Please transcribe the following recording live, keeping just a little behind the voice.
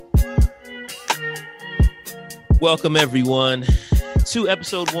Welcome, everyone, to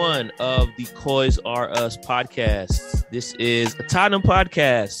episode 1 of the COYS Are Us podcast. This is a Tottenham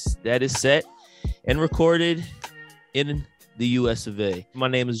podcast that is set and recorded in the US of A. My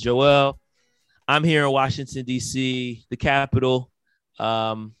name is Joel. I'm here in Washington, D.C., the capital,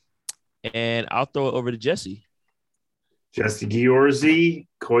 and I'll throw it over to Jesse. Jesse Giorgi,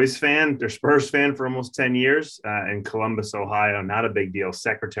 COYS fan, they're Spurs fan for almost 10 years in Columbus, Ohio. Not a big deal.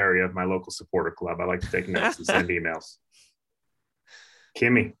 Secretary of my local supporter club. I like to take notes and send emails.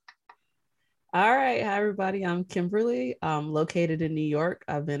 Kimmy. All right. Hi, everybody. I'm Kimberly. I'm located in New York.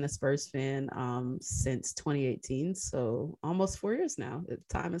 I've been a Spurs fan since 2018. So almost 4 years now.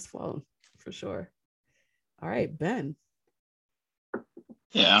 Time has flown for sure. All right, Ben.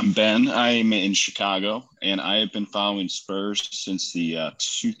 Yeah, I'm Ben. I'm in Chicago, and I have been following Spurs since the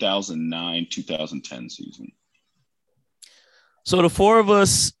 2009-2010 season. So the four of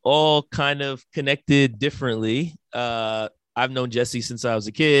us all kind of connected differently. I've known Jesse since I was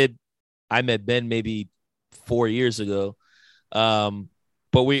a kid. I met Ben maybe 4 years ago.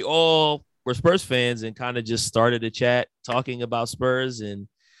 But we all were Spurs fans and kind of just started a chat talking about Spurs, and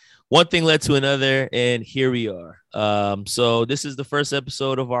one thing led to another, and here we are. So this is the first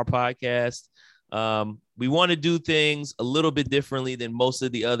episode of our podcast. We want to do things a little bit differently than most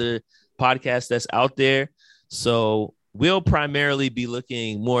of the other podcasts that's out there. So we'll primarily be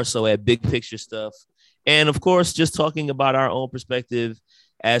looking more so at big picture stuff. And, of course, just talking about our own perspective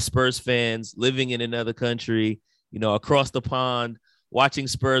as Spurs fans living in another country, you know, across the pond, watching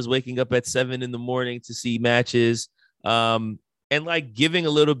Spurs, waking up at 7 a.m. to see matches. And like giving a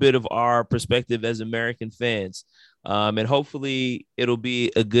little bit of our perspective as American fans. And hopefully it'll be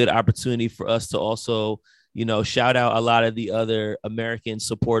a good opportunity for us to also, you know, shout out a lot of the other American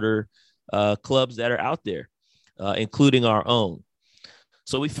supporter clubs that are out there, including our own.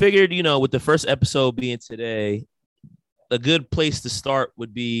 So we figured, you know, with the first episode being today, a good place to start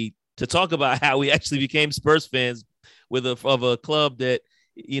would be to talk about how we actually became Spurs fans of a club that,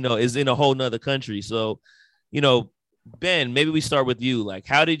 you know, is in a whole nother country. So, you know, Ben, maybe we start with you. Like,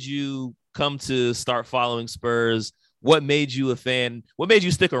 how did you come to start following Spurs? What made you a fan? What made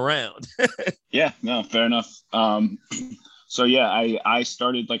you stick around? Yeah, no, fair enough. So, yeah, I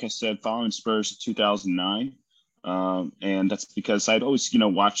started, like I said, following Spurs in 2009. And that's because I'd always, you know,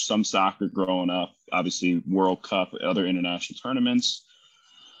 watched some soccer growing up, obviously World Cup, other international tournaments.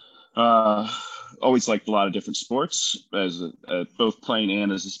 Always liked a lot of different sports as both playing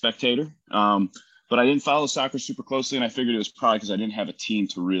and as a spectator. But I didn't follow soccer super closely, and I figured it was probably because I didn't have a team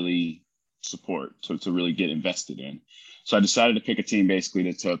to really support, to really get invested in. So I decided to pick a team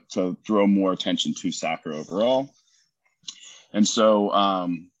basically to draw more attention to soccer overall. And so,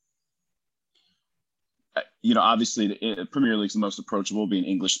 you know, obviously the Premier League's the most approachable, being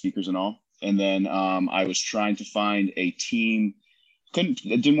English speakers and all. And then I was trying to find a team.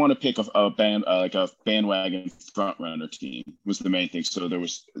 Didn't want to pick a bandwagon front runner team was the main thing. So there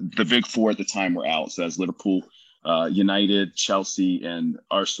was the big four at the time were out. So that's Liverpool, United, Chelsea, and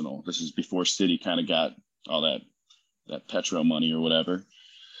Arsenal. This is before City kind of got all that petro money or whatever.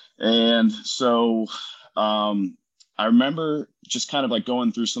 And so I remember just kind of like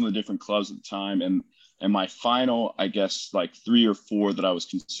going through some of the different clubs at the time, and my final, I guess, like 3 or 4 that I was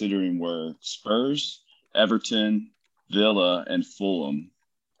considering were Spurs, Everton, Villa, and Fulham.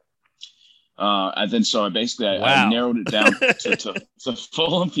 And then so I narrowed it down to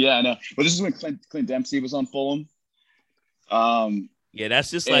Fulham. Yeah, I know. Well, this is when Clint Dempsey was on Fulham. Yeah,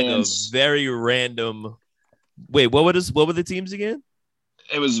 that's just like a very random. Wait, what were the teams again?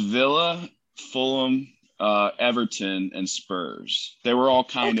 It was Villa, Fulham, Everton, and Spurs. They were all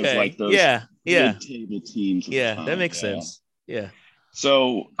kind of like those mid-table teams. Yeah, that makes sense. Yeah.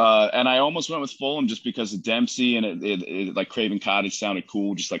 So, and I almost went with Fulham just because of Dempsey, and it like Craven Cottage sounded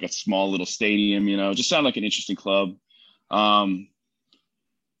cool, just like a small little stadium, you know, just sounded like an interesting club. And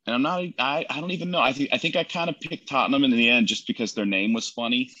I don't even know. I think I kind of picked Tottenham in the end just because their name was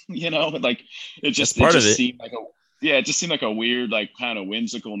funny, you know, like it just seemed like it just seemed like a weird, like kind of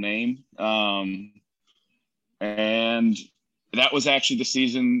whimsical name. And that was actually the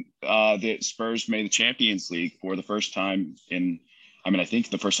season that Spurs made the Champions League for the first time I think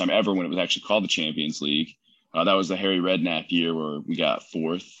the first time ever when it was actually called the Champions League. That was the Harry Redknapp year where we got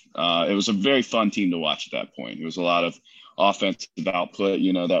 4th. It was a very fun team to watch at that point. It was a lot of offensive output.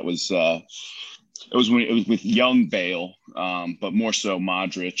 You know, that was it was with young Bale, but more so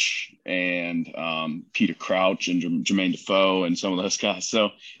Modric and Peter Crouch and Jermaine Defoe and some of those guys. So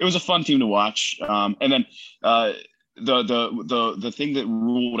it was a fun team to watch. And then the thing that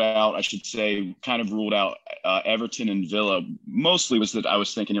ruled out, I should say, kind of ruled out Everton and Villa mostly was that I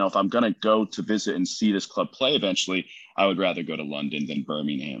was thinking, if I'm going to go to visit and see this club play eventually, I would rather go to London than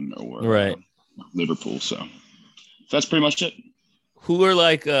Birmingham or Liverpool. So that's pretty much it. Who are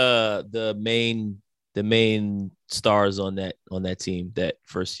like the main stars on that team that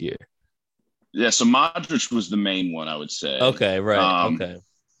first year? Yeah, so Modric was the main one, I would say. Okay, right. Okay.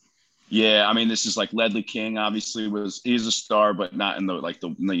 Yeah, I mean, this is like Ledley King. Obviously, he's a star, but not in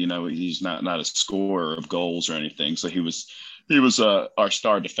he's not a scorer of goals or anything. So he was our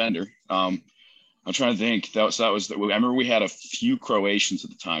star defender. I'm trying to think. I remember we had a few Croatians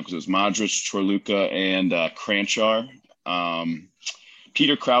at the time because it was Modric, Chorluka, and Kranjčar.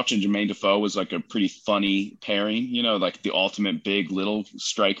 Peter Crouch and Jermaine Defoe was like a pretty funny pairing, like the ultimate big little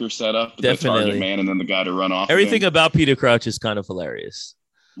striker setup. Definitely. The target man and then the guy to run off. Everything about Peter Crouch is kind of hilarious.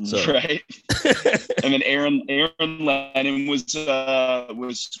 So. Right. And then Aaron Lennon was there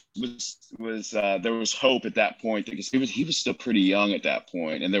was hope at that point because he was still pretty young at that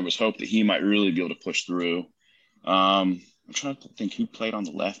point, and there was hope that he might really be able to push through. I'm trying to think who played on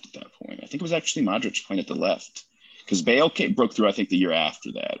the left at that point. I think it was actually Modric playing at the left. Because Bale broke through, I think, the year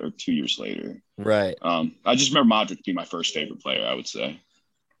after that or 2 years later. Right. I just remember Modric being my first favorite player, I would say.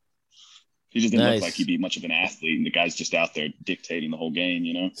 He just didn't look like he'd be much of an athlete, and the guy's just out there dictating the whole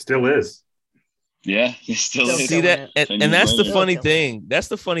game, Still is. Yeah, he still is. See that? And that's the funny thing. That's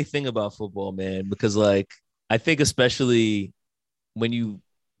the funny thing about football, man, because, like, I think especially when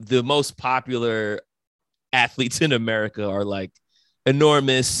the most popular athletes in America are, like,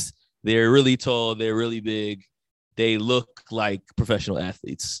 enormous. They're really tall. They're really big. They look like professional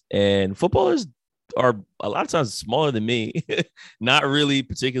athletes, and footballers are a lot of times smaller than me, not really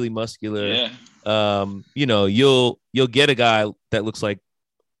particularly muscular. Yeah. You'll get a guy that looks like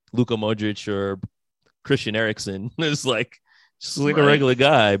Luka Modric or Christian Eriksen. It's like just like a regular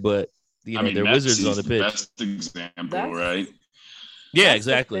guy, but they're wizards on the pitch. Best example, right? Yeah,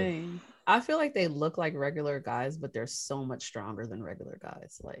 exactly. I feel like they look like regular guys, but they're so much stronger than regular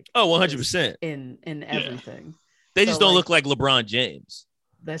guys. Like 100% in everything. Yeah. They just don't look like LeBron James.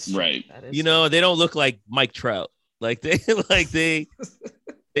 That's true. Right. That is true. They don't look like Mike Trout. Like they look like a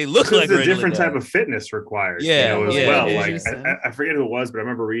different type of fitness required. Yeah, as well. Yeah. Like I forget who it was, but I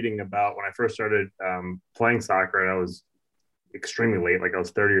remember reading about when I first started playing soccer, and I was extremely late. Like I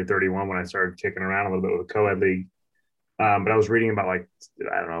was 30 or 31 when I started kicking around a little bit with a co-ed league. But I was reading about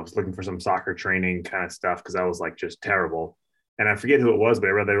I was looking for some soccer training kind of stuff because I was like just terrible. And I forget who it was, but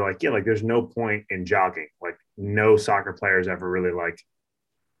I read they were like, yeah, like there's no point in jogging. Like no soccer players ever really like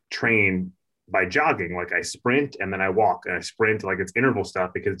train by jogging. Like I sprint and then I walk and I sprint, like it's interval stuff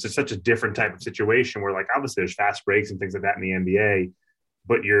because it's just such a different type of situation where like obviously there's fast breaks and things like that in the NBA,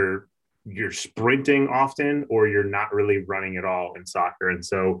 but you're sprinting often or you're not really running at all in soccer. And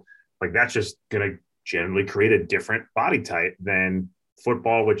so like that's just going to generally create a different body type than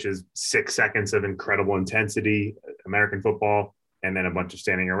football, which is 6 seconds of incredible intensity, American football, and then a bunch of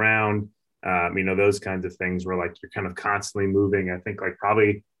standing around, those kinds of things where like you're kind of constantly moving. I think like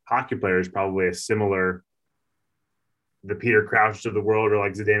probably hockey players probably a similar, the Peter Crouch of the world or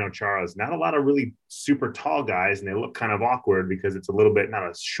like Zdeno Chara's, not a lot of really super tall guys, and they look kind of awkward because it's a little bit not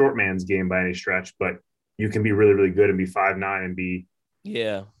a short man's game by any stretch, but you can be really, really good and be 5'9" and be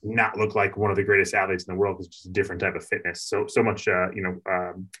not look like one of the greatest athletes in the world because it's just a different type of fitness. So much,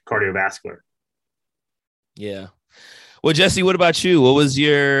 cardiovascular. Yeah. Well, Jesse, what about you? What was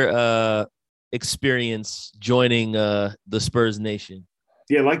your experience joining the Spurs Nation?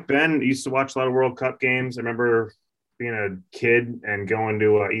 Yeah, like Ben, I used to watch a lot of World Cup games. I remember being a kid and going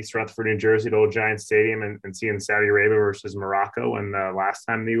to East Rutherford, New Jersey, to Old Giant Stadium and seeing Saudi Arabia versus Morocco. And last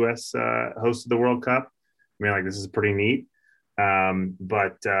time the U.S. hosted the World Cup, I mean, like this is pretty neat. And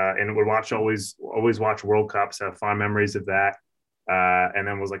would always watch World Cups, have fond memories of that. And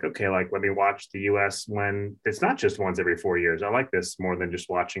then was like, okay, like let me watch the US when it's not just once every 4 years. I like this more than just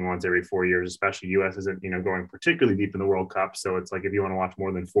watching once every 4 years, especially US isn't, going particularly deep in the World Cup. So it's like, if you want to watch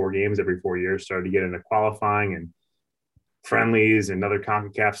more than 4 games every 4 years, started to get into qualifying and friendlies and other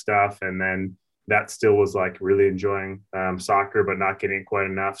CONCACAF stuff. And then that still was like really enjoying soccer, but not getting quite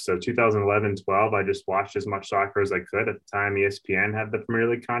enough. So 2011-12, I just watched as much soccer as I could. At the time, ESPN had the Premier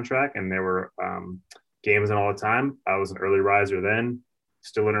League contract and there were games in all the time. I was an early riser then,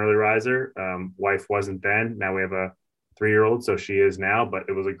 still an early riser. Wife wasn't then. Now we have a 3-year-old, so she is now. But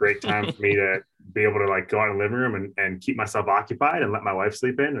it was a great time for me to be able to like go out in the living room and keep myself occupied and let my wife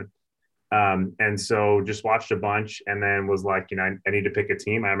sleep in. And so just watched a bunch and then was like, I need to pick a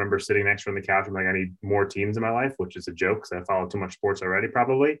team. I remember sitting next to her on the couch and like, I need more teams in my life, which is a joke because I follow too much sports already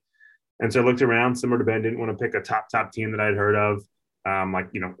probably. And so I looked around, similar to Ben, didn't want to pick a top team that I'd heard of,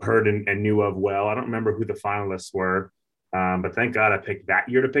 heard and knew of well. I don't remember who the finalists were, but thank God I picked that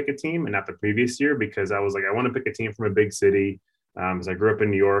year to pick a team and not the previous year, because I was like, I want to pick a team from a big city. Because I grew up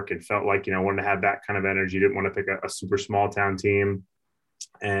in New York and felt like, I wanted to have that kind of energy. Didn't want to pick a super small town team.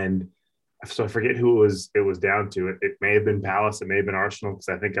 And so I forget who it was down to. It may have been Palace. It may have been Arsenal, because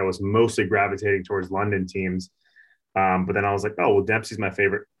I think I was mostly gravitating towards London teams. But then I was like, oh, well, Dempsey's my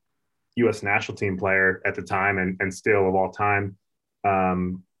favorite U.S. national team player at the time and still of all time.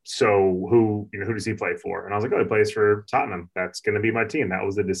 So who does he play for? And I was like, oh, he plays for Tottenham. That's going to be my team. That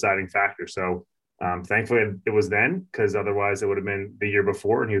was the deciding factor. So thankfully it was then, because otherwise it would have been the year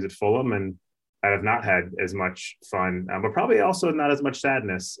before and he was at Fulham, and I'd have not had as much fun, but probably also not as much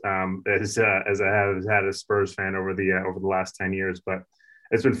sadness as I have had as a Spurs fan over the last 10 years. But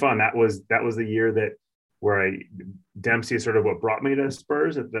it's been fun. That was the year where Dempsey is sort of what brought me to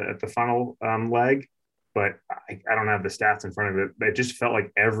Spurs at the final leg. But I don't have the stats in front of it. But it just felt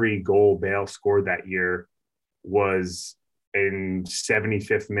like every goal Bale scored that year was in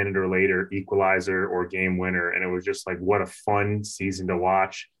 75th minute or later equalizer or game winner. And it was just like, what a fun season to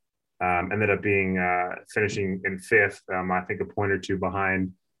watch. Ended up being finishing in fifth, I think a point or two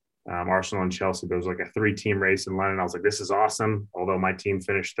behind Arsenal and Chelsea. There was like a 3-team race in London. I was like, this is awesome. Although my team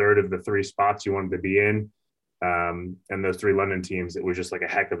finished third of the 3 spots you wanted to be in. And those 3 London teams, it was just like a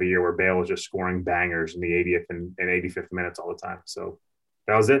heck of a year where Bale was just scoring bangers in the 80th and 85th minutes all the time. So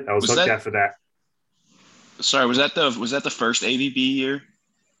that was it. I was hooked after that. Sorry, was that the first AVB year?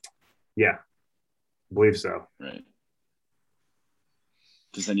 Yeah, I believe so. Right.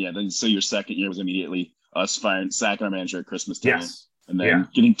 Because then so your second year was immediately us sacking our manager at Christmas time. Yes. And then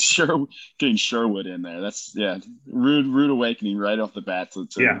getting Sherwood in there. That's rude awakening right off the bat to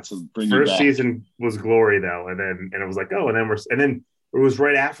bring you back. First season was glory though, and it was like, oh, and then it was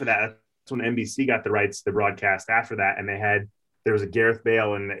right after that. That's when NBC got the rights to the broadcast after that, and there was a Gareth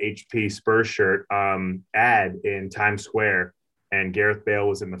Bale in the HP Spurs shirt ad in Times Square, and Gareth Bale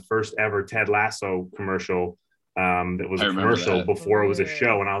was in the first ever Ted Lasso commercial. That was a commercial before it was a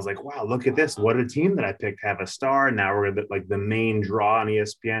show, and I was like, wow, look at this, what a team that I picked have a star, and now we're like the main draw on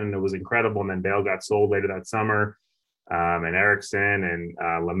ESPN, and it was incredible. And then Bale got sold later that summer, and Eriksson and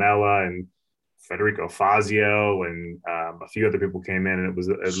Lamella and Federico Fazio and a few other people came in, and it was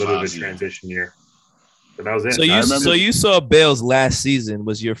a little bit of a transition year, but that was it. So you saw Bale's last season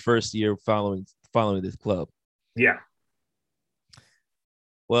was your first year following this club. Yeah.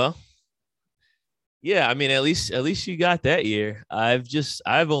 Well, yeah, I mean, at least you got that year. I've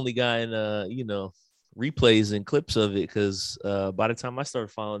only gotten replays and clips of it, because by the time I started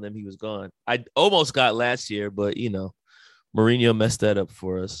following them, he was gone. I almost got last year, but Mourinho messed that up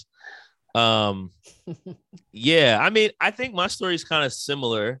for us. Yeah, I mean, I think my story is kind of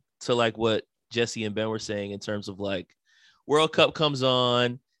similar to like what Jesse and Ben were saying in terms of like World Cup comes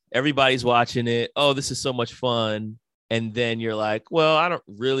on, everybody's watching it. Oh, this is so much fun. And then you're like, well, I don't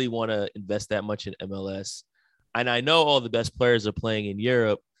really want to invest that much in MLS. And I know all the best players are playing in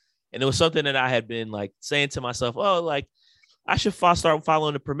Europe. And it was something that I had been like saying to myself, oh, like I should start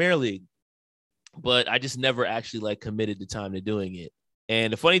following the Premier League. But I just never actually like committed the time to doing it.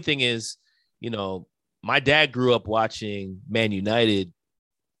 And the funny thing is, my dad grew up watching Man United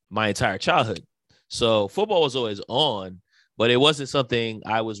my entire childhood. So football was always on, but it wasn't something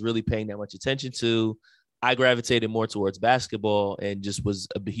I was really paying that much attention to. I gravitated more towards basketball and just was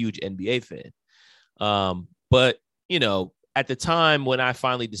a huge NBA fan. But, at the time when I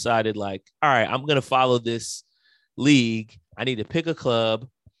finally decided like, all right, I'm going to follow this league, I need to pick a club.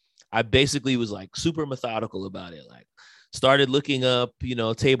 I basically was like super methodical about it. Like started looking up,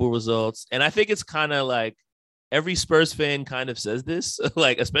 table results. And I think it's kind of like every Spurs fan kind of says this,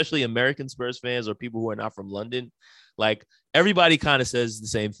 like, especially American Spurs fans or people who are not from London. Like everybody kind of says the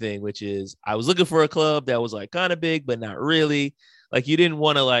same thing, which is I was looking for a club that was like kind of big, but not really. Like you didn't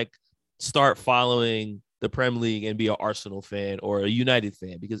want to like start following the Premier League and be an Arsenal fan or a United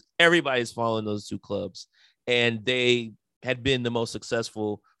fan, because everybody's following those two clubs and they had been the most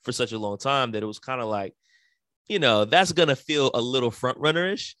successful for such a long time that it was kind of like, that's going to feel a little front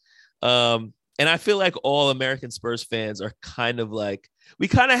runnerish. And I feel like all American Spurs fans are kind of like, we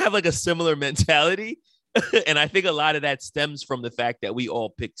kind of have like a similar mentality. And I think a lot of that stems from the fact that we all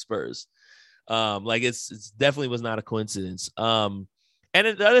picked Spurs. Like it's definitely was not a coincidence. And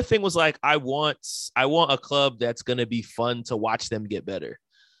the other thing was like, I want a club that's going to be fun to watch them get better.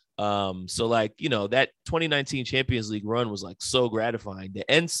 So like, that 2019 Champions League run was like so gratifying. The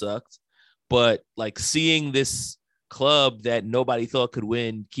end sucked, but like seeing this club that nobody thought could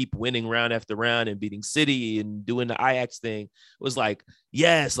win keep winning round after round and beating City and doing the Ajax thing was like,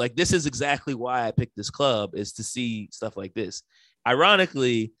 yes, like this is exactly why I picked this club, is to see stuff like this.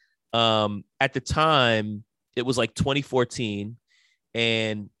 Ironically, at the time, it was like 2014,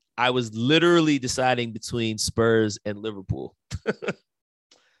 and I was literally deciding between Spurs and Liverpool.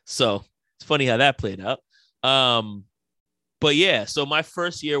 So it's funny how that played out. But yeah, so my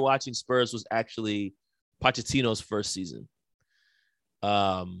first year watching Spurs was actually Pochettino's first season.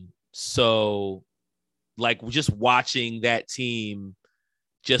 So like just watching that team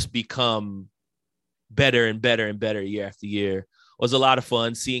just become better and better and better year after year was a lot of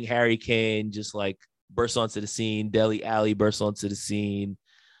fun. Seeing Harry Kane just like burst onto the scene, Dele Alli burst onto the scene.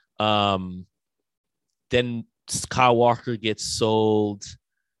 Then Kyle Walker gets sold.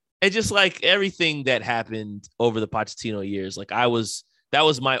 And just like everything that happened over the Pochettino years, like that was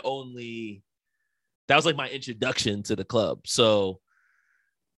my introduction to the club. So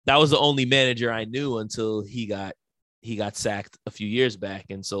that was the only manager I knew until he got sacked a few years back.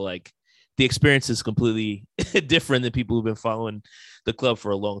 And so like the experience is completely different than people who've been following the club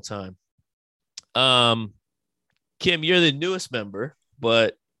for a long time. Kim, you're the newest member,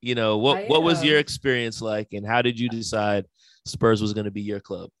 but you know, what was your experience like, and how did you decide Spurs was going to be your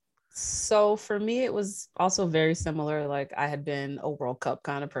club? So for me, it was also very similar. Like I had been a World Cup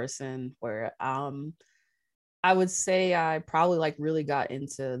kind of person where I would say I probably like really got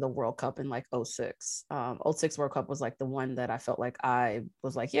into the World Cup in like 06. 06 World Cup was like the one that I felt like I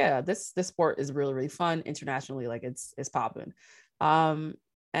was like, yeah, this sport is really, really fun internationally. Like it's popping.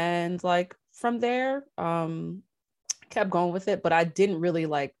 And like from there, kept going with it, but I didn't really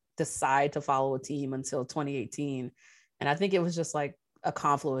like decide to follow a team until 2018. And I think it was just like a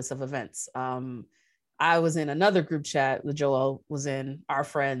confluence of events. I was in another group chat that Joel was in, our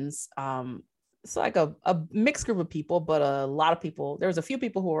friends. It's like a mixed group of people, but a lot of people, there was a few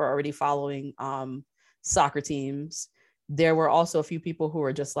people who were already following soccer teams. There were also a few people who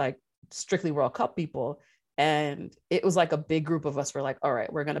were just like strictly World Cup people. And it was like a big group of us were like, all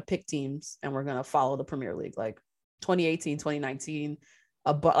right, we're going to pick teams and we're going to follow the Premier League. Like 2018, 2019,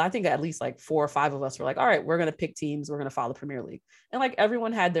 but I think at least like 4 or 5 of us were like, all right, we're going to pick teams. We're going to follow the Premier League. And like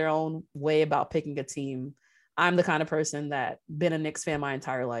everyone had their own way about picking a team. I'm the kind of person that been a Knicks fan my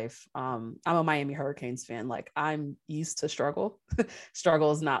entire life. I'm a Miami Hurricanes fan. Like I'm used to struggle.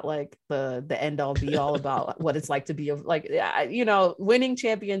 Struggle is not like the end all be all about what it's like to be like, you know, winning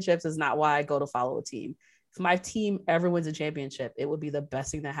championships is not why I go to follow a team. If my team ever wins a championship, it would be the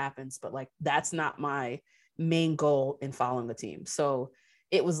best thing that happens. But like, that's not my main goal in following the team. So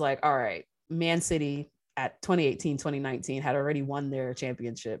it was like, all right, Man City at 2018, 2019 had already won their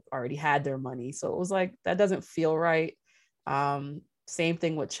championship, already had their money. So it was like, that doesn't feel right. Same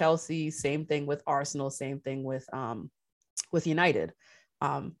thing with Chelsea, same thing with Arsenal, same thing with United.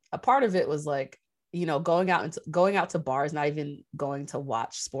 A part of it was like, you know, going out to bars, not even going to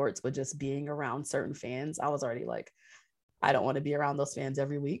watch sports, but just being around certain fans. I was already like, I don't want to be around those fans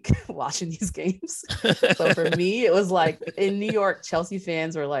every week watching these games. So for me, it was like in New York, Chelsea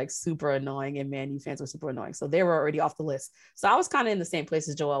fans were like super annoying and Man U fans were super annoying. So they were already off the list. So I was kind of in the same place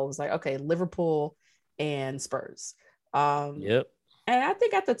as Joel. Was like, okay, Liverpool and Spurs. Yep. And I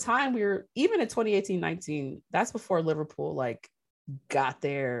think at the time we were, even in 2018-19, that's before Liverpool like got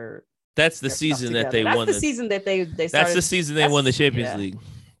their. That's the season that they won. That's the season that they started. That's the season they won the Champions League.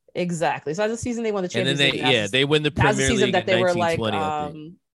 Exactly. So that's the season they won the Champions League. And then they win the Premier League in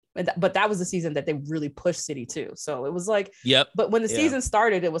 1920. But that was the season that they really pushed City too. So it was like, yep. But when the season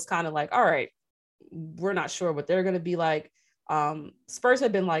started, it was kind of like, all right, we're not sure what they're going to be like. Spurs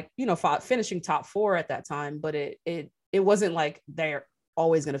had been like, you know, finishing top 4 at that time, but it wasn't like they're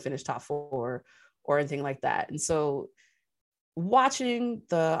always going to finish top 4 or anything like that. And so watching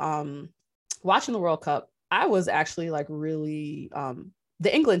the World Cup, I was actually like really,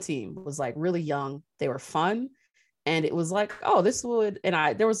 the England team was like really young. They were fun. And it was like, oh, this would,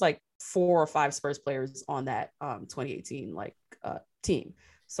 and there was like 4 or 5 Spurs players on that 2018 like team.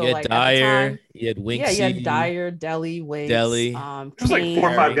 So you had like Dyer, at the time, you had Winksy. Yeah, you had Dyer, Dele, Winks. There's like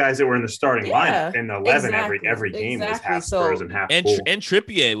 4 or 5 guys that were in the starting lineup in 11 exactly, every game was half so, Spurs and half and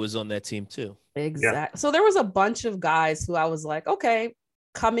Trippier was on that team too. Exactly. Yeah. So there was a bunch of guys who I was like, okay,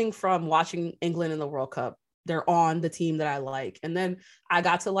 coming from watching England in the World Cup, they're on the team that I like. And then I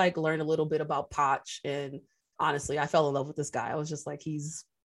got to like learn a little bit about Poch, and honestly, I fell in love with this guy. I was just like, he's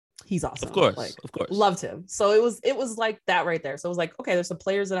awesome. Of course, like, of course. Loved him. So it was like that right there. So it was like, okay, there's some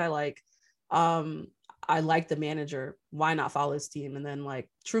players that I like. I like the manager. Why not follow his team? And then like,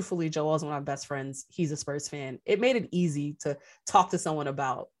 truthfully, Joel's one of my best friends. He's a Spurs fan. It made it easy to talk to someone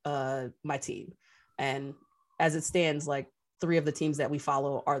about my team. And as it stands, like 3 of the teams that we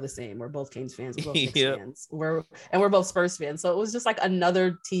follow are the same. We're both Canes fans. We're both Knicks fans. We're both Spurs fans. So it was just like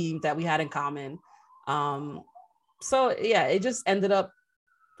another team that we had in common. So yeah, it just ended up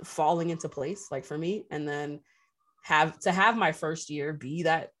falling into place, like for me. And then have my first year be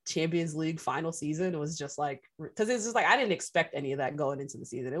that Champions League final season was just like, because it's just like I didn't expect any of that going into the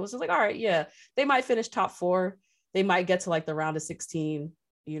season. It was just like, all right, yeah, they might finish top 4. They might get to like the round of 16,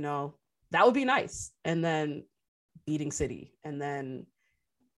 you know, that would be nice. And then beating City and then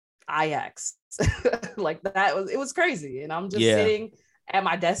Ajax. Like it was crazy. And I'm just sitting at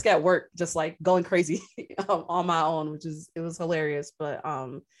my desk at work, just like going crazy on my own, it was hilarious. But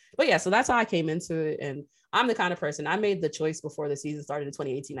yeah, so that's how I came into it. And I'm the kind of person, I made the choice before the season started in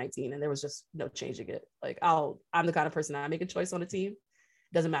 2018-19, and there was just no changing it. Like I'm the kind of person, I make a choice on a team.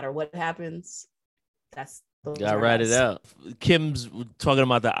 Doesn't matter what happens. Gotta write it out. Kim's talking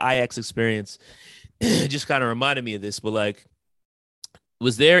about the Ajax experience. Just kind of reminded me of this, but like,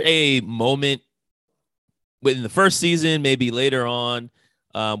 was there a moment within the first season, maybe later on,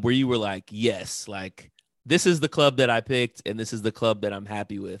 where you were like, yes, like this is the club that I picked and this is the club that I'm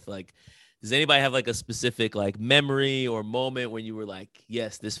happy with? Like, does anybody have like a specific like memory or moment when you were like,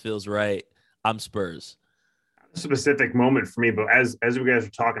 yes, this feels right, I'm Spurs? Specific moment for me, but as you guys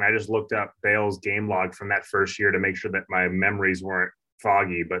were talking, I just looked up Bale's game log from that first year to make sure that my memories weren't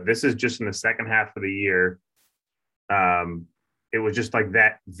foggy. But this is just in the second half of the year. It was just like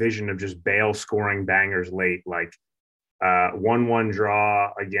that vision of just Bale scoring bangers late, like 1-1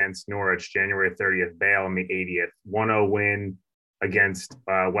 draw against Norwich, January 30th, Bale in the 80th, 1-0 win against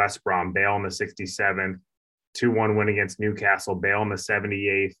West Brom, Bale in the 67th, 2-1 win against Newcastle, Bale in the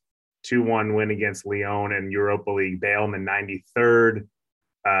 78th, 2-1 win against Lyon in Europa League, Bale in the 93rd,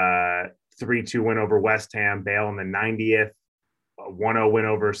 3-2 win over West Ham, Bale in the 90th, 1-0 win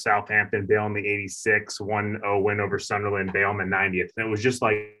over Southampton, Bale in the 86th, 1-0 win over Sunderland, Bale in the 90th. And it was just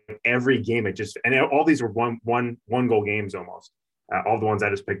like every game, and all these were one goal games almost, all the ones I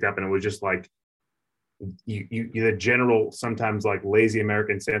just picked up. And it was just like, you the general, sometimes like lazy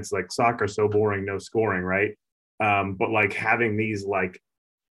American sense, like soccer, so boring, no scoring, right? But like having these like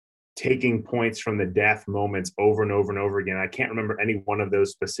taking points from the death moments over and over and over again. I can't remember any one of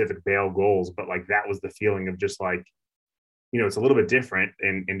those specific Bale goals, but like that was the feeling of just like, you know, it's a little bit different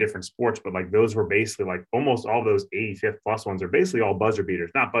in different sports, but like those were basically like almost all those 85th plus ones are basically all buzzer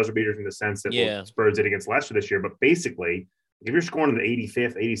beaters, not buzzer beaters in the sense that Spurs did against Leicester this year, but basically if you're scoring in the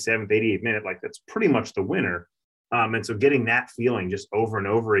 85th, 87th, 88th minute, like that's pretty much the winner. And so getting that feeling just over and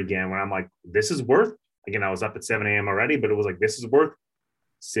over again, when I'm like, this is worth, again, I was up at 7 a.m. already, but it was like, this is worth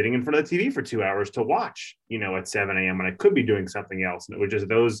sitting in front of the TV for 2 hours to watch, you know, at 7 a.m. when I could be doing something else. And it was just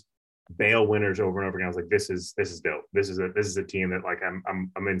those Bale winners over and over again. I was like, this is dope. This is a team that like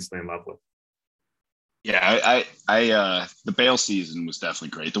I'm instantly in love with. Yeah, the Bale season was definitely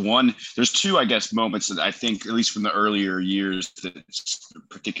great. There's 2, I guess, moments that I think, at least from the earlier years, that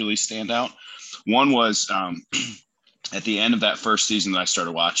particularly stand out. One was at the end of that first season that I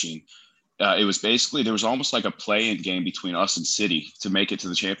started watching. It was basically, there was almost like a play-in game between us and City to make it to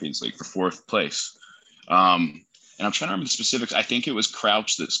the Champions League for 4th place. And I'm trying to remember the specifics. I think it was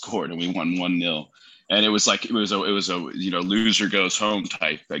Crouch that scored and we won 1-0. And it was like, it was a, you know, loser goes home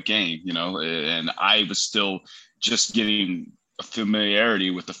type game, you know, and I was still just getting a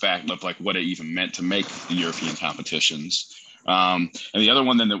familiarity with the fact of like what it even meant to make the European competitions. And the other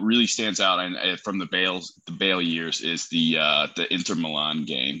one then that really stands out and from the Bale years is the Inter Milan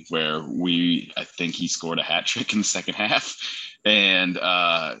game where I think he scored a hat trick in the second half, and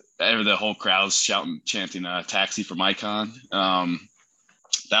the whole crowd's chanting "Taxi from Icon."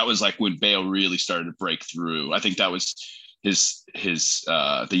 That was like when Bale really started to break through. I think that was his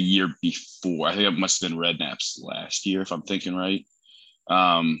the year before. I think it must have been Redknapp's last year, if I'm thinking right.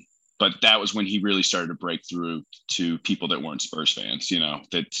 But that was when he really started to break through to people that weren't Spurs fans, you know,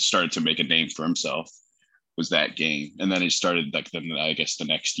 that started to make a name for himself, was that game. And then he started, like, then I guess the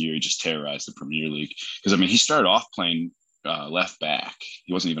next year he just terrorized the Premier League. Because, I mean, he started off playing left back.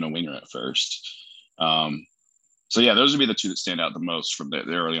 He wasn't even a winger at first. So, yeah, those would be the 2 that stand out the most from the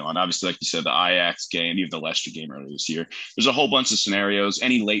early on. Obviously, like you said, the Ajax game, even the Leicester game earlier this year. There's a whole bunch of scenarios.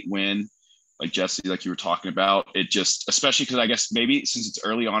 Any late win, like Jesse, like you were talking about, it just, especially because I guess maybe since it's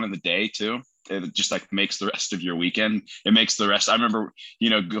early on in the day too, it just like makes the rest of your weekend. It makes the rest. I remember,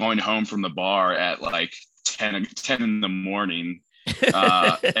 you know, going home from the bar at like 10 in the morning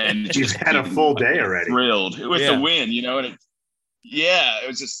and just had a full day already. Thrilled with the win, you know, and it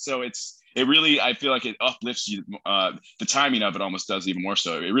was just, so it really, I feel like it uplifts you. The timing of it almost does even more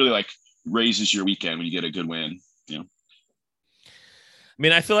so. It really like raises your weekend when you get a good win, you know.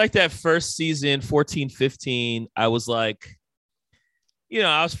 mean, I feel like that first season, 14-15, I was like,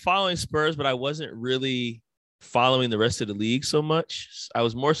 I was following Spurs, but I wasn't really following the rest of the league so much. I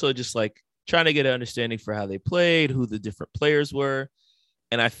was more so just like trying to get an understanding for how they played, who the different players were.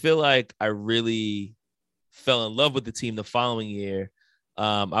 And I feel like I really fell in love with the team the following year.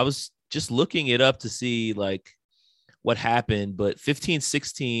 I was just looking it up to see like what happened, but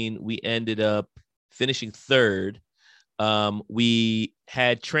 15-16, we ended up finishing third. We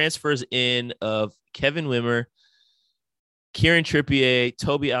had transfers in of Kevin Wimmer, Kieran Trippier,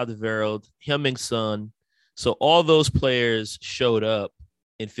 Toby Alderweireld, Heung-min Son. So all those players showed up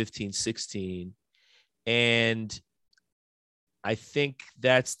in 15-16. And I think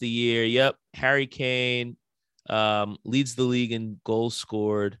that's the year. Yep. Harry Kane leads the league in goals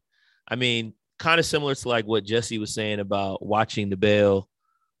scored. I mean, kind of similar to like what Jesse was saying about watching the Bale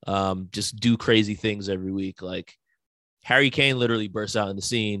just do crazy things every week. Like Harry Kane literally bursts out in the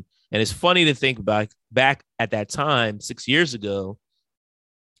scene. And it's funny to think back at that time, 6 years ago,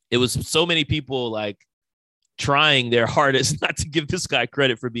 it was so many people like trying their hardest not to give this guy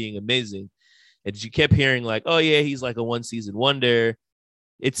credit for being amazing. And you kept hearing like, oh yeah, he's like a one season wonder.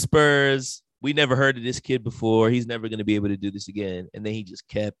 It's Spurs. We never heard of this kid before. He's never going to be able to do this again. And then he just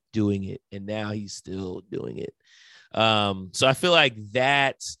kept doing it. And now he's still doing it. So I feel like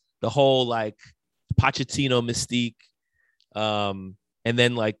that's the whole like Pochettino mystique. And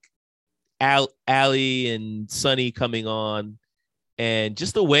then like Ali and Sonny coming on and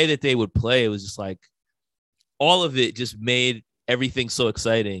just the way that they would play, it was just like all of it just made everything so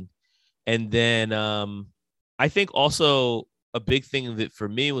exciting. And then I think also a big thing of it for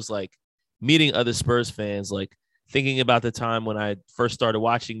me was like meeting other Spurs fans, like thinking about the time when I first started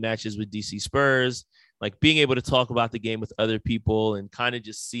watching matches with DC Spurs, like being able to talk about the game with other people and kind of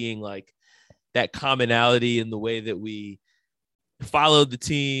just seeing like that commonality in the way that we followed the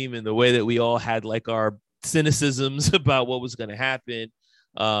team and the way that we all had like our cynicisms about what was going to happen.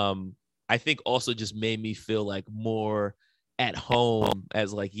 I think also just made me feel like more at home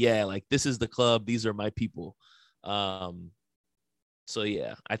as like, yeah, like this is the club. These are my people. So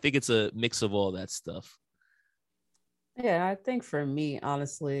yeah, I think it's a mix of all that stuff. Yeah, I think for me,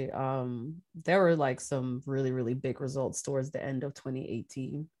 honestly, there were like some really, really big results towards the end of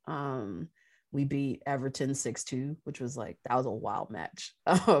 2018. We beat Everton 6-2, which was like, that was a wild match.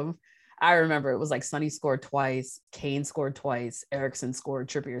 I remember it was like Sonny scored twice, Kane scored twice, Eriksson scored,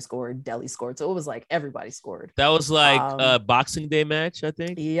 Trippier scored, Dele scored. So it was like everybody scored. That was like a Boxing Day match, I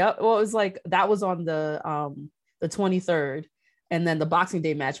think. Yep. Well, it was like that was on the 23rd, and then the Boxing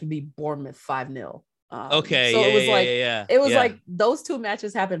Day match would be Bournemouth 5-0. Okay. So yeah, it was yeah, like it was yeah. like those two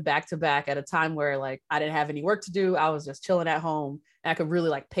matches happened back to back at a time where like I didn't have any work to do. I was just chilling at home and I could really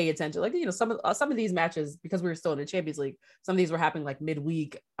like pay attention. Like, some of these matches, because we were still in the Champions League, some of these were happening like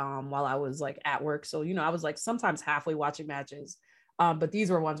midweek while I was like at work. So, I was like sometimes halfway watching matches. But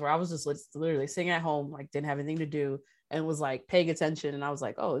these were ones where I was just literally sitting at home, like didn't have anything to do and was like paying attention. And I was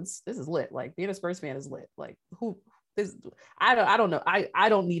like, oh, this is lit. Like being a Spurs fan is lit. Like I don't know. I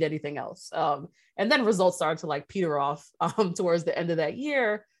don't need anything else. And then results started to like peter off towards the end of that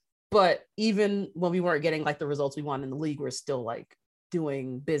year. But even when we weren't getting like the results we wanted in the league, we're still like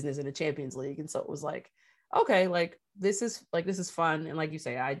doing business in the Champions League. And so it was like, okay, like this is fun. And like you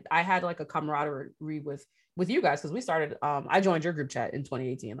say, I had like a camaraderie with you guys because we started. I joined your group chat in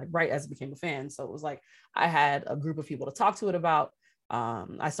 2018, like right as I became a fan. So it was like I had a group of people to talk to it about.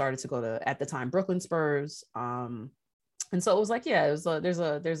 I started to go to, at the time, Brooklyn Spurs. And so it was like, yeah, it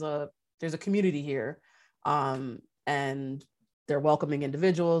was there's a community here, and they're welcoming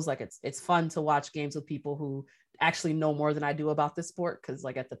individuals. Like it's fun to watch games with people who actually know more than I do about this sport. Because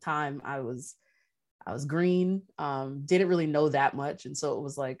like at the time I was green, didn't really know that much, and so it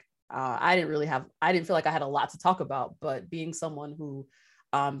was like I didn't feel like I had a lot to talk about. But being someone who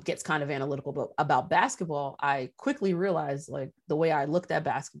gets kind of analytical about basketball, I quickly realized like the way I looked at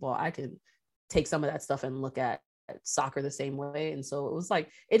basketball, I could take some of that stuff and look at soccer the same way. And so it was like,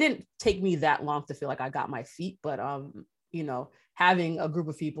 it didn't take me that long to feel like I got my feet, but having a group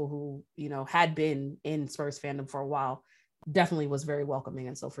of people who, had been in Spurs fandom for a while definitely was very welcoming.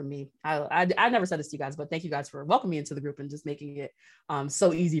 And so for me, I never said this to you guys, but thank you guys for welcoming me into the group and just making it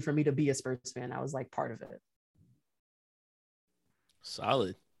so easy for me to be a Spurs fan. I was like part of it.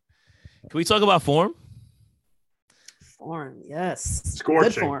 Solid. Can we talk about form? Form, yes.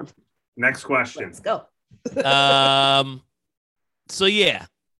 Scorching. Good form. Next question. Let's go. So yeah,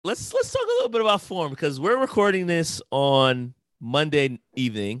 let's talk a little bit about form because we're recording this on Monday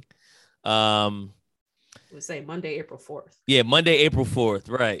evening. We say Monday, April 4th. Yeah, Monday, April 4th,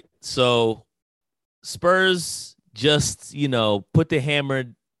 right. So Spurs just, put the hammer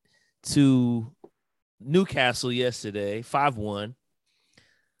to Newcastle yesterday, 5-1.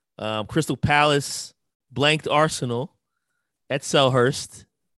 Crystal Palace blanked Arsenal at Selhurst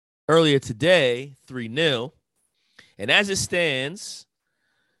earlier today, 3-0. And as it stands,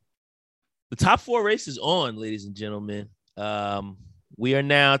 the top 4 race is on, ladies and gentlemen. We are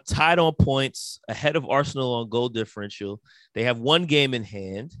now tied on points ahead of Arsenal on goal differential. They have 1 game in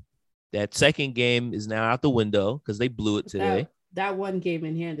hand. That second game is now out the window because they blew it today. That 1 game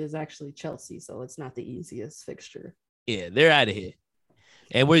in hand is actually Chelsea, so it's not the easiest fixture. Yeah, they're out of here.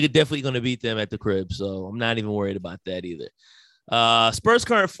 And we're definitely going to beat them at the crib, so I'm not even worried about that either. Spurs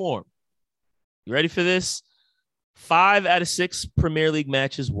current form. You ready for this? 5 out of 6 Premier League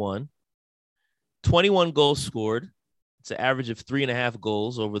matches won. 21 goals scored. It's an average of 3.5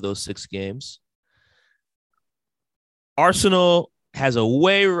 goals over those 6 games. Arsenal has a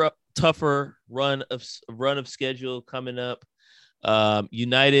way tougher run of schedule coming up.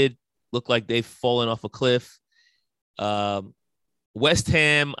 United look like they've fallen off a cliff. West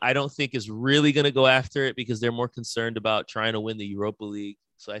Ham, I don't think is really going to go after it because they're more concerned about trying to win the Europa League.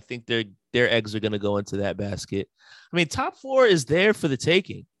 So I think their eggs are going to go into that basket. I mean, top 4 is there for the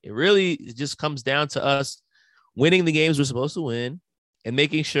taking. It just comes down to us winning the games we're supposed to win and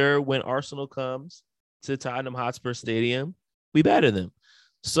making sure when Arsenal comes to Tottenham Hotspur Stadium, we batter them.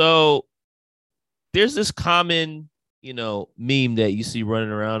 So there's this common, meme that you see running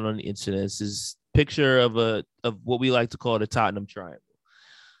around on the internet. It's this picture of what we like to call the Tottenham Triangle.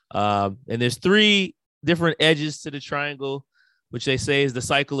 And there's 3 different edges to the triangle, which they say is the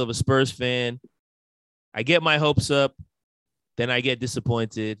cycle of a Spurs fan. I get my hopes up, then I get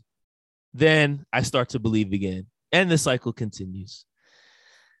disappointed, then I start to believe again, and the cycle continues.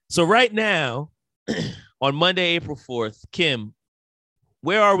 So right now, on Monday, April 4th, Kim,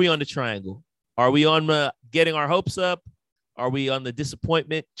 where are we on the triangle? Are we on getting our hopes up? Are we on the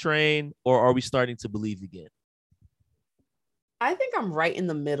disappointment train, or are we starting to believe again? I think I'm right in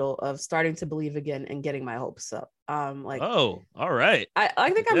the middle of starting to believe again and getting my hopes up. Oh, all right.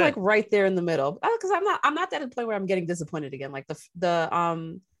 I think I'm like right there in the middle because I'm not at a point where I'm getting disappointed again. Like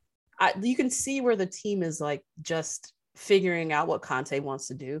you can see where the team is like just figuring out what Conte wants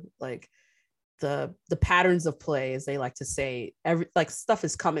to do. Like the patterns of play, as they like to say, stuff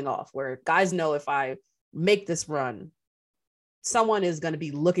is coming off where guys know if I make this run, someone is going to be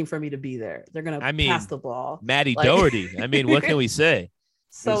looking for me to be there. They're going to pass the ball. Matty Doherty. I mean, what can we say?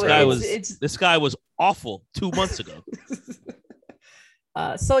 So this guy was awful 2 months ago.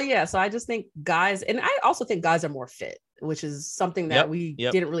 So I just think guys, and I also think guys are more fit, which is something that we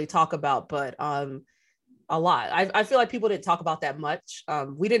didn't really talk about, but a lot. I feel like people didn't talk about that much.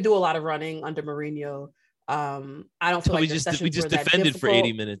 We didn't do a lot of running under Mourinho. I don't feel like we just defended for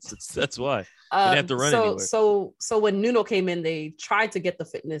 80 minutes. That's why we didn't have to run anywhere. So when Nuno came in, they tried to get the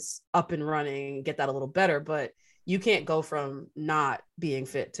fitness up and running, get that a little better, but you can't go from not being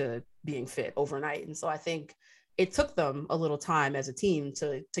fit to being fit overnight. And so I think it took them a little time as a team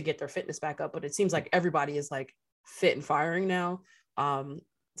to get their fitness back up, but it seems like everybody is like fit and firing now.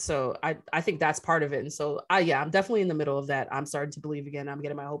 So I think that's part of it. And so I'm definitely in the middle of that. I'm starting to believe again. I'm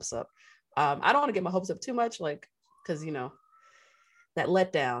getting my hopes up. I don't want to get my hopes up too much, like, because that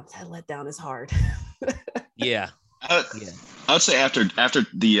letdown is hard. Yeah. I would say after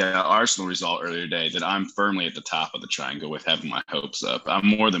the Arsenal result earlier today that I'm firmly at the top of the triangle with having my hopes up. I'm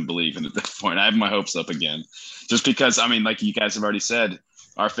more than believing at this point. I have my hopes up again, just because, I mean, like you guys have already said,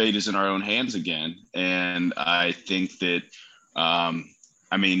 our fate is in our own hands again. And I think that,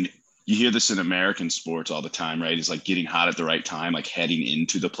 I mean, you hear this in American sports all the time, right? It's like getting hot at the right time, like heading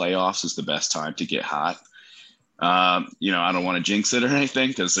into the playoffs is the best time to get hot. I don't want to jinx it or anything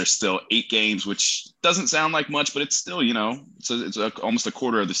because there's still 8 games, which doesn't sound like much, but it's still, it's almost a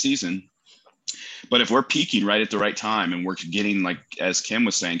quarter of the season. But if we're peaking right at the right time and we're getting, like, as Kim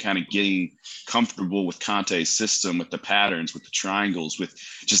was saying, kind of getting comfortable with Conte's system, with the patterns, with the triangles, with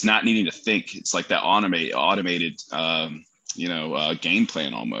just not needing to think, it's like that automated game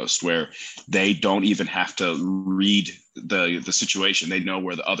plan almost, where they don't even have to read the situation. They know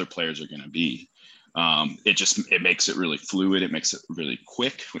where the other players are going to be. It makes it really fluid. It makes it really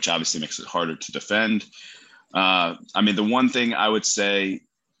quick, which obviously makes it harder to defend. The one thing I would say,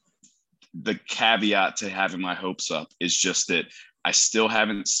 the caveat to having my hopes up is just that I still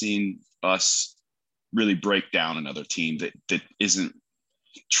haven't seen us really break down another team that isn't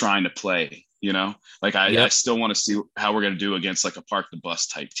trying to play, I still want to see how we're going to do against like a park the bus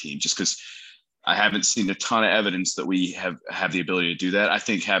type team, just because I haven't seen a ton of evidence that we have the ability to do that. I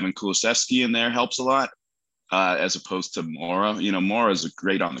think having Kulusevski in there helps a lot, as opposed to Mora. Mora is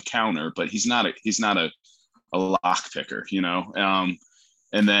great on the counter, but he's not a lock picker, you know.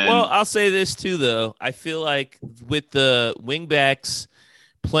 And then, well, I'll say this too, though. I feel like with the wingbacks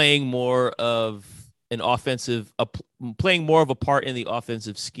playing more of an offensive, playing more of a part in the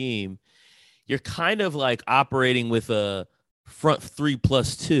offensive scheme, you're kind of like operating with a front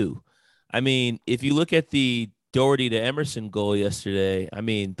 3+2. I mean, if you look at the Doherty to Emerson goal yesterday, I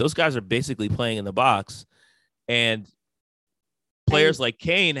mean, those guys are basically playing in the box, and players like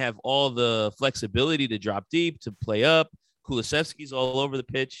Kane have all the flexibility to drop deep, to play up. Kulusevski's all over the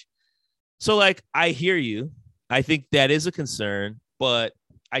pitch. So, like, I hear you. I think that is a concern, but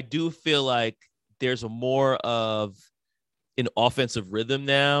I do feel like there's a more of an offensive rhythm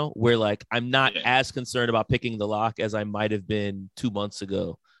now where, like, I'm not as concerned about picking the lock as I might have been 2 months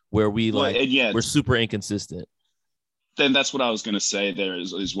ago, where we're super inconsistent. Then that's what I was going to say there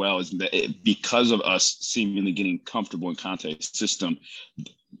as well, is that because of us seemingly getting comfortable in Conte's system,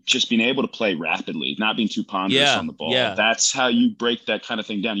 just being able to play rapidly, not being too ponderous on the ball. Yeah. That's how you break that kind of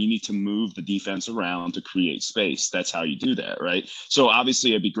thing down. You need to move the defense around to create space. That's how you do that, right? So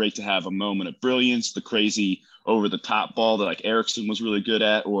obviously it'd be great to have a moment of brilliance, the crazy over the top ball that like Eriksson was really good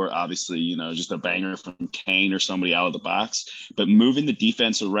at, or obviously, you know, just a banger from Kane or somebody out of the box. But moving the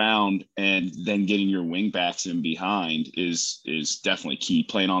defense around and then getting your wing backs in behind is definitely key,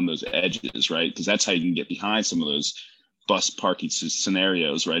 playing on those edges, right? Because that's how you can get behind some of those bus parking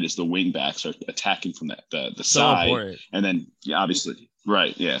scenarios, right? As the wing backs are attacking from the side. Important. And then obviously,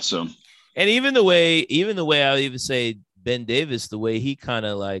 right. Yeah. So, and even the way I would even say Ben Davis, the way he kind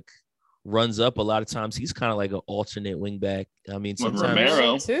of like runs up a lot of times, he's kind of like an alternate wing back. I mean, sometimes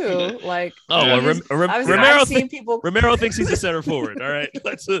Romero too. Like, Romero thinks he's a center forward. All right,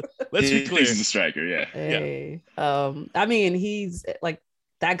 let's be clear. He's a striker. Yeah. Hey, I mean, he's like,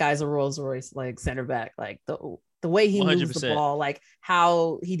 that guy's a Rolls Royce, like center back. Like the way he 100%. Moves the ball, like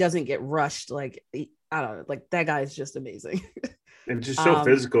how he doesn't get rushed. Like, I don't know, like that guy is just amazing. And just so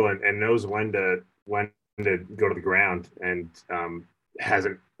physical and knows when to go to the ground, and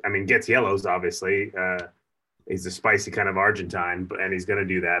gets yellows, obviously. He's a spicy kind of Argentine, and he's going to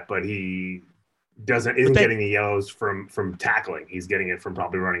do that, but he isn't getting the yellows from tackling. He's getting it from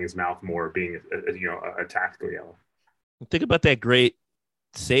probably running his mouth more, being a tactical yellow. Think about that great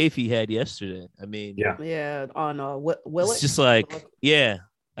save he had yesterday. I mean, yeah, on Willett. It's just like, yeah.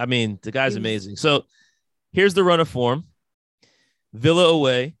 I mean, the guy's amazing. So here's the run of form: Villa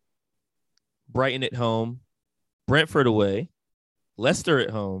away, Brighton at home, Brentford away, Leicester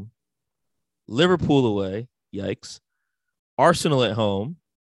at home, Liverpool away, yikes, Arsenal at home,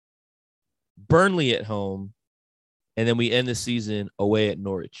 Burnley at home, and then we end the season away at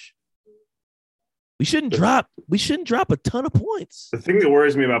Norwich. We shouldn't drop a ton of points. The thing that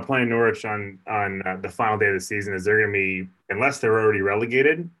worries me about playing Norwich on the final day of the season is they're going to be, unless they're already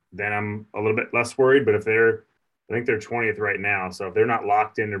relegated, then I'm a little bit less worried. But if I think they're 20th right now. So if they're not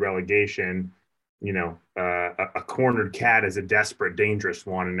locked into relegation, a cornered cat is a desperate, dangerous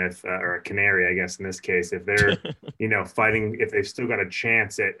one. And or a canary, I guess, in this case, if they're, fighting, if they've still got a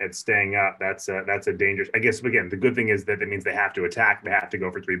chance at staying up, that's a dangerous, I guess. Again, the good thing is that means they have to attack. They have to go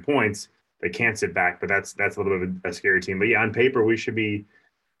for 3 points. They can't sit back, but that's a little bit of a scary team. But yeah, on paper, we should be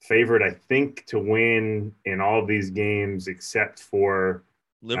favored, I think, to win in all of these games except for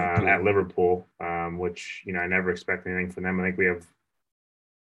at Liverpool, which, I never expect anything from them. I think we have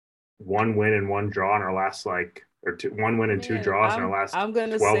 1 win and 1 draw in our last, 1 win and 2 draws in our last 12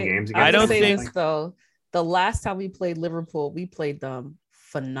 games. I don't think this, though. The last time we played Liverpool, we played them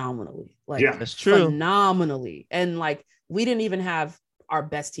phenomenally. That's true. Phenomenally. And we didn't even have our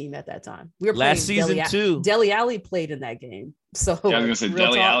best team at that time. We were last season too. Dele Alli played in that game. So I was gonna say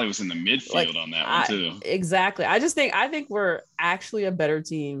Dele Alli was in the midfield on that one too. Exactly. I think we're actually a better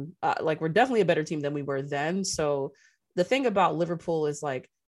team. We're definitely a better team than we were then. So the thing about Liverpool is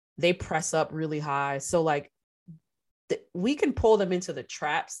they press up really high. So we can pull them into the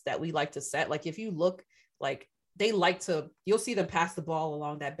traps that we like to set. If you look, they like to, you'll see them pass the ball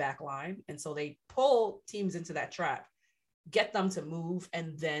along that back line. And so they pull teams into that trap, get them to move,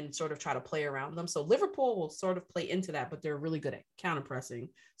 and then sort of try to play around them. So Liverpool will sort of play into that, but they're really good at counter pressing.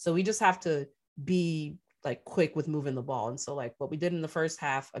 So we just have to be quick with moving the ball. And so what we did in the first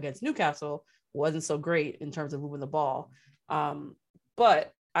half against Newcastle wasn't so great in terms of moving the ball.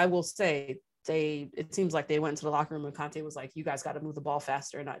 But I will say it seems like they went into the locker room and Conte was like, you guys got to move the ball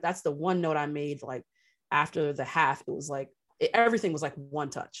faster. And that's the one note I made, after the half, it was everything was one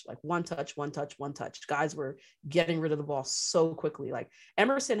touch. Guys were getting rid of the ball so quickly.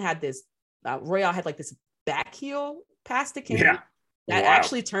 Emerson had this, Royale had this back heel pass to Kane that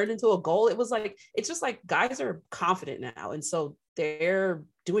actually turned into a goal. It was it's just guys are confident now. And so they're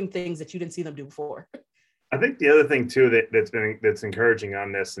doing things that you didn't see them do before. I think the other thing too that's encouraging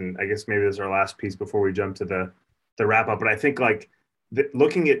on this, and I guess maybe this is our last piece before we jump to the wrap up. But I think like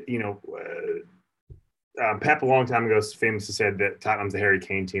looking at Pep a long time ago famously said that Tottenham's the Harry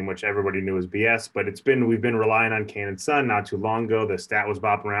Kane team, which everybody knew was BS. But we've been relying on Kane and Son. Not too long ago, the stat was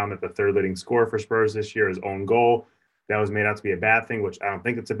bopping around that the third leading scorer for Spurs this year is own goal. That was made out to be a bad thing, which I don't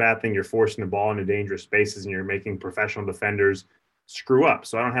think it's a bad thing. You're forcing the ball into dangerous spaces and you're making professional defenders screw up.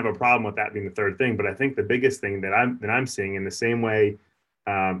 So I don't have a problem with that being the third thing. But I think the biggest thing that I'm seeing in the same way,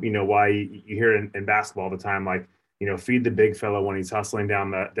 why you hear it in basketball all the time, like, feed the big fella when he's hustling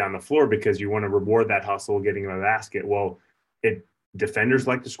down the floor because you want to reward that hustle, getting him a basket. Well, defenders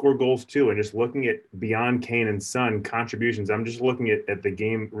like to score goals too. And just looking at beyond Kane and Son contributions, I'm just looking at the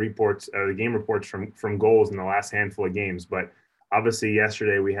game reports from goals in the last handful of games. But obviously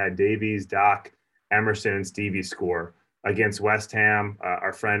yesterday we had Davies, Doc, Emerson, and Stevie score against West Ham,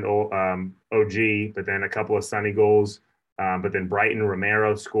 our friend OG, but then a couple of Sonny goals. But then Brighton,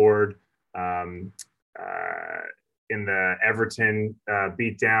 Romero scored. In the Everton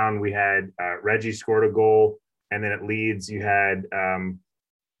beatdown, we had Reggie scored a goal. And then at Leeds, you had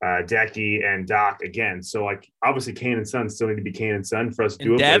Decky and Doc again. So, like, obviously, Kane and Son still need to be Kane and Son for us to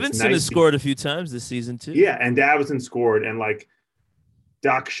do it. Davinson has scored a few times this season, too. Yeah, and Davinson scored. And, like,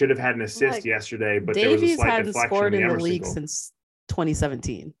 Doc should have had an assist yesterday, but Davies there was a slight hadn't deflection scored in the league goal. Since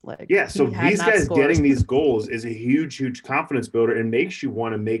 2017. So these guys getting these goals is a huge confidence builder and makes you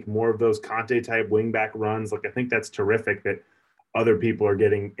want to make more of those Conte type wingback runs. Like, I think that's terrific that other people are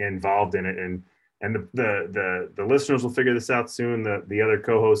getting involved in it. And the listeners will figure this out soon. The other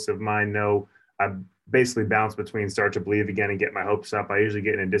co-hosts of mine know I basically bounce between start to believe again and get my hopes up. I usually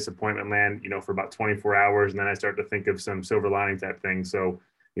get in disappointment land, for about 24 hours. And then I start to think of some silver lining type things. So,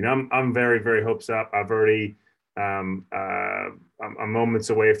 I'm very, very hopes up. I've already, I'm moments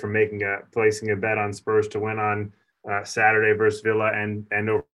away from placing a bet on Spurs to win on Saturday versus Villa and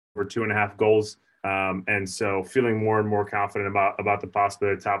over 2.5 goals. And so feeling more and more confident about the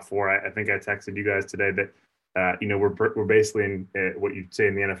possibility of top four. I think I texted you guys today that, we're basically in what you'd say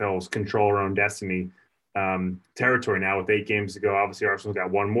in the NFL is control our own destiny territory now with 8 games to go. Obviously Arsenal's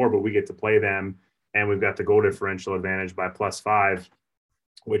got one more, but we get to play them and we've got the goal differential advantage by +5,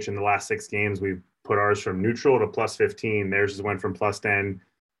 which in the last 6 games, we've put ours from neutral to +15. Theirs has went from +10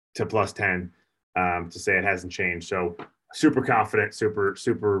 to +10 to say it hasn't changed. So super confident, super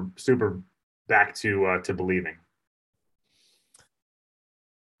back to believing.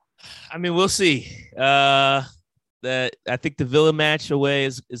 I mean, we'll see. I think the Villa match away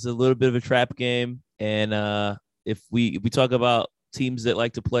is a little bit of a trap game. And if we talk about teams that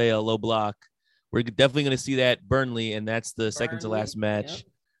like to play a low block, we're definitely going to see that Burnley, and that's the second to last match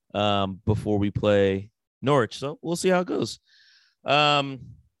before we play Norwich. So we'll see how it goes. Wait.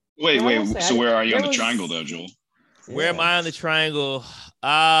 So where are you on the triangle, though, Joel? Where am I on the triangle?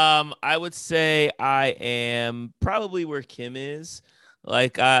 I would say I am probably where Kim is.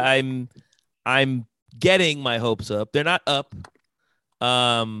 Like I'm getting my hopes up. They're not up,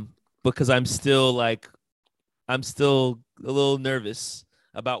 because I'm still a little nervous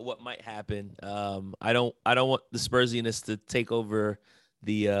about what might happen. I don't want the Spursiness to take over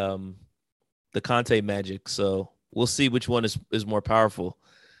the Conte magic. So we'll see which one is more powerful.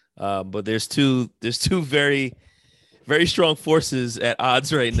 But there's two very, very strong forces at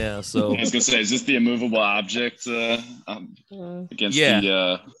odds right now. So I was gonna say, is this the immovable object against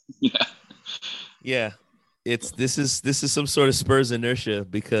Yeah. This is some sort of Spurs inertia,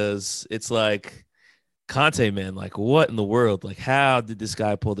 because it's like Conte, man, like what in the world? Like, how did this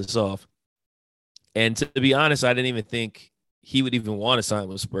guy pull this off? And to be honest, I didn't even think he would even want to sign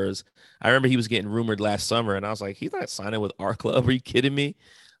with Spurs. I remember he was getting rumored last summer, and I was like, he's not signing with our club. Are you kidding me?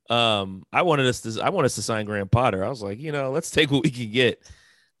 I want us to sign Graham Potter. I was like, let's take what we can get.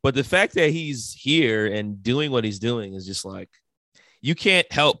 But the fact that he's here and doing what he's doing is just like, you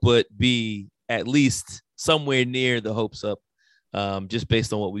can't help but be at least somewhere near the hopes up, just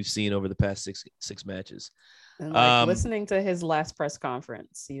based on what we've seen over the past six matches. And listening to his last press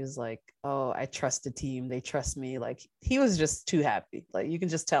conference, he was like, "Oh, I trust the team. They trust me." Like, he was just too happy. Like, you can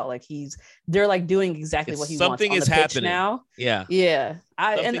just tell, like they're like doing exactly what he wants on the pitch happening now. Yeah.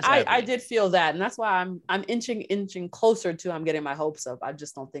 I did feel that, and that's why I'm inching closer to I'm getting my hopes up. I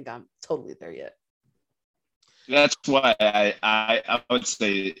just don't think I'm totally there yet. That's why I would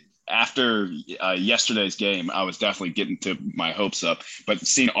say after yesterday's game, I was definitely getting to my hopes up. But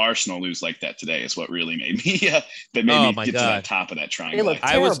seeing Arsenal lose like that today is what really made me get to that top of that triangle.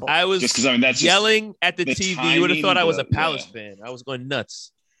 I was just because that's yelling at the TV. Timing, you would have thought I was a Palace fan. I was going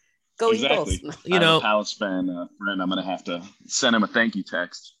nuts. Go exactly. Eagles! I'm a Palace fan friend. I'm gonna have to send him a thank you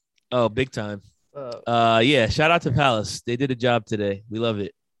text. Oh, big time. Yeah, shout out to Palace. They did a job today. We love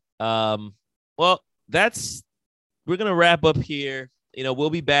it. Well, we're gonna wrap up here. We'll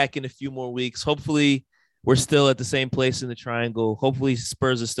be back in a few more weeks. Hopefully, we're still at the same place in the triangle. Hopefully,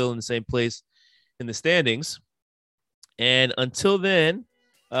 Spurs are still in the same place in the standings. And until then,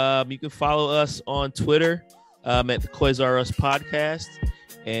 you can follow us on Twitter at the COYS R Us podcast,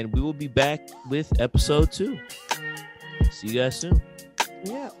 and we will be back with episode 2. See you guys soon.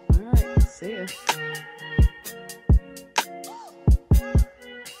 Yeah.